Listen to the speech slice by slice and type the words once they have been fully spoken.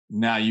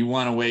Now you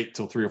want to wait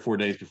till 3 or 4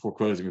 days before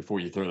closing before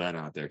you throw that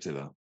out there to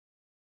them.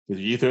 Because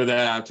if you throw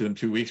that out to them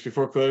 2 weeks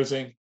before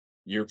closing,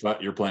 you're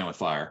playing with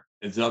fire.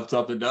 If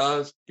something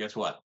does, guess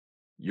what?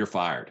 You're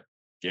fired.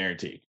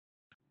 Guaranteed.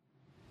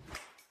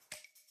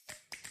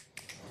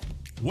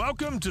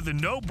 Welcome to the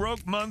No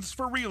Broke Months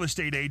for Real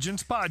Estate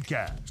Agents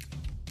podcast.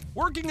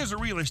 Working as a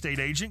real estate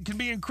agent can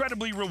be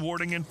incredibly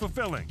rewarding and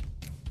fulfilling,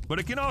 but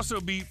it can also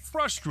be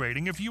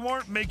frustrating if you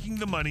aren't making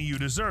the money you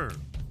deserve.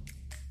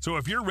 So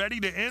if you're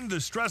ready to end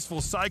the stressful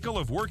cycle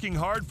of working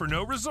hard for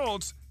no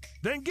results,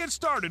 then get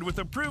started with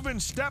a proven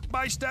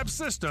step-by-step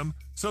system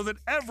so that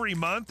every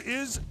month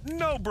is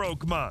no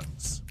broke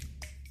months.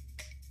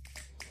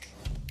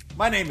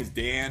 My name is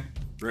Dan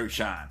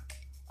Rochon.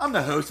 I'm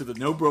the host of the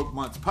No Broke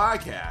Months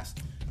podcast,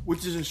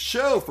 which is a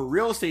show for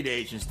real estate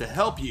agents to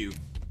help you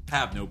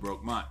have no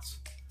broke months.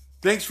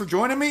 Thanks for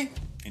joining me.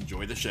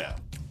 Enjoy the show.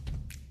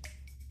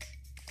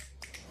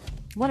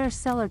 What are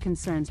seller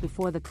concerns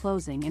before the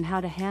closing and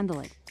how to handle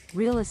it?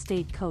 Real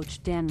estate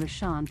coach Dan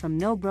Rochon from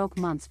No Broke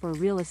Months for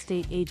Real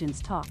Estate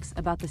Agents talks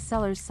about the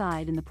seller's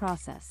side in the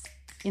process.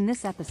 In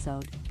this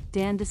episode,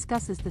 Dan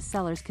discusses the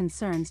seller's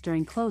concerns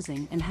during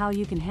closing and how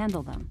you can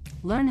handle them.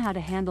 Learn how to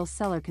handle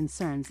seller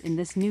concerns in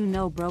this new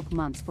No Broke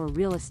Months for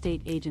Real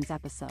Estate Agents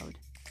episode.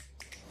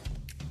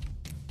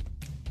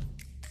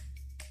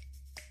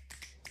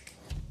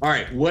 All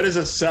right, what is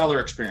a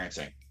seller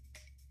experiencing?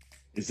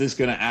 Is this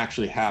going to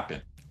actually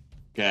happen?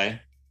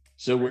 Okay,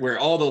 so where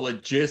all the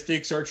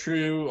logistics are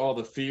true, all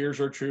the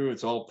fears are true,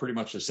 it's all pretty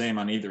much the same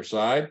on either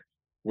side.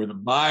 Where the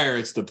buyer,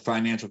 it's the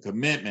financial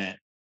commitment,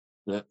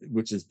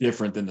 which is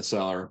different than the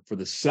seller. For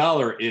the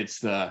seller, it's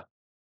the,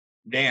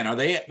 Dan, are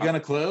they going to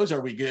close? Are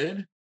we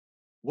good?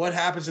 What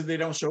happens if they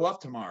don't show up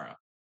tomorrow?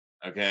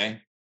 Okay,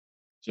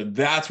 so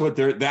that's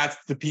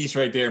the piece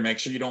right there. Make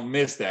sure you don't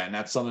miss that, and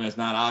that's something that's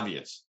not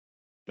obvious.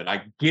 But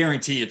I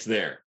guarantee it's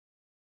there.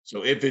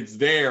 So if it's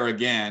there,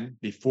 again,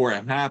 before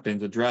it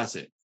happens, address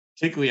it,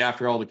 particularly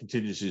after all the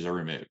contingencies are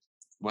removed.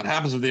 What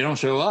happens if they don't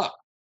show up?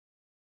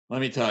 Let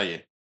me tell you,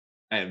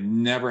 I have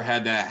never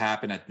had that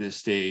happen at this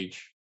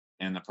stage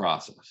in the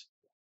process.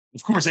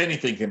 Of course,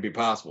 anything can be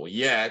possible.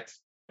 Yet,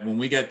 when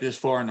we get this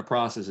far in the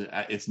process,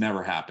 it's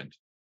never happened.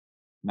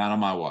 Not on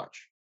my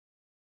watch.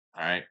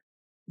 All right.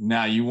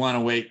 Now, you want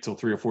to wait till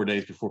 3 or 4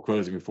 days before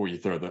closing before you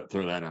throw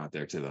that out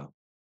there to them.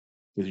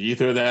 Because if you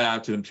throw that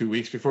out to them 2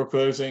 weeks before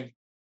closing,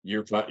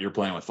 you're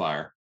playing with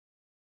fire.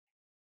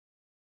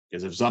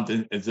 Because if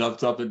something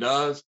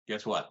does,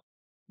 guess what?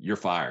 You're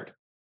fired.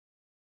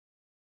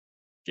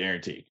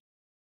 Guaranteed.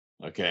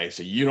 Okay,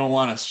 so you don't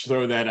want to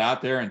throw that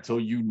out there until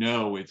you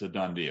know it's a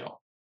done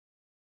deal.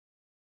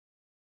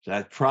 So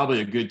that's probably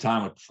a good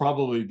time. Would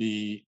probably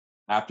be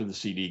after the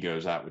CD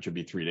goes out, which would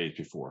be 3 days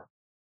before,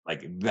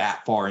 like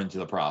that far into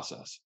the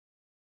process.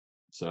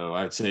 So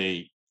I'd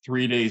say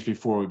 3 days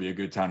before would be a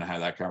good time to have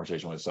that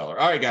conversation with the seller.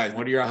 All right, guys,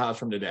 what are your ahas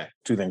from today?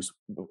 Two things.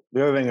 The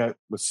other thing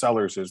with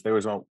sellers is they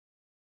always know,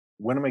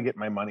 when am I getting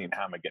my money and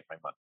how am I getting my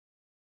money?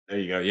 There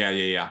you go.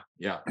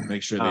 Yeah.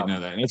 Make sure they know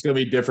that. And it's going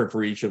to be different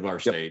for each of our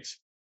states.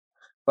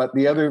 But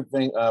the other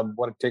thing,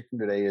 what I take from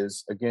today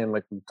is, again,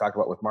 like we talked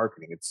about with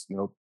marketing, it's,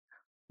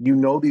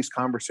 these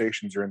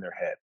conversations are in their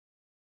head.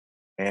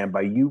 And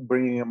by you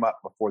bringing them up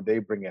before they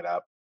bring it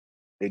up,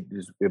 it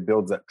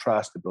builds that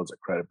trust, it builds that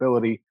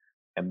credibility.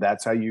 And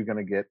that's how you're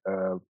going to get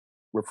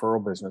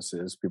referral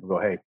businesses. People go,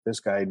 hey, this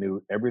guy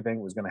knew everything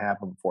was going to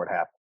happen before it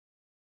happened.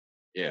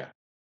 Yeah.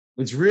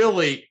 It's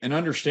really, and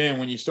understand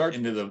when you start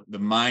into the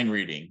mind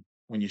reading,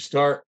 when you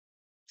start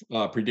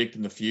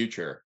predicting the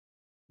future,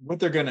 what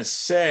they're going to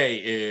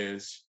say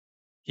is,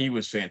 he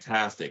was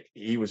fantastic.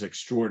 He was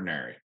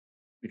extraordinary,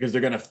 because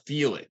they're going to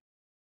feel it.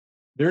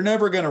 They're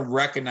never going to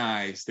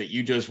recognize that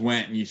you just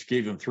went and you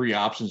gave them 3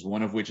 options,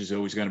 one of which is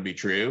always going to be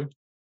true.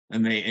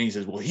 And he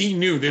says, well, he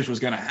knew this was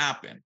going to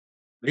happen.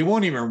 They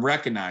won't even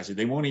recognize it.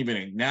 They won't even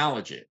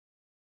acknowledge it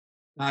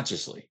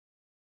consciously.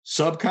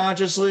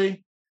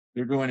 Subconsciously,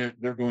 they're going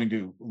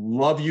to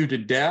love you to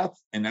death.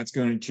 And that's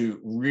going to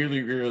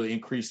really, really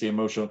increase the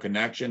emotional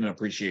connection and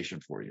appreciation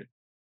for you.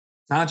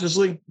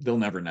 Consciously, they'll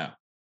never know.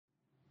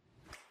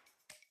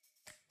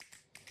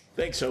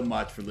 Thanks so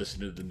much for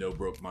listening to the No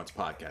Broke Months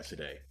podcast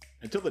today.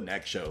 Until the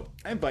next show,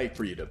 I invite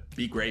for you to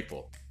be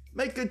grateful,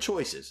 make good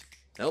choices,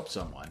 help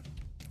someone,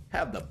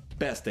 have the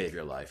best day of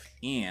your life,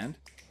 and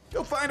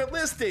go find a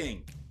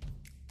listing.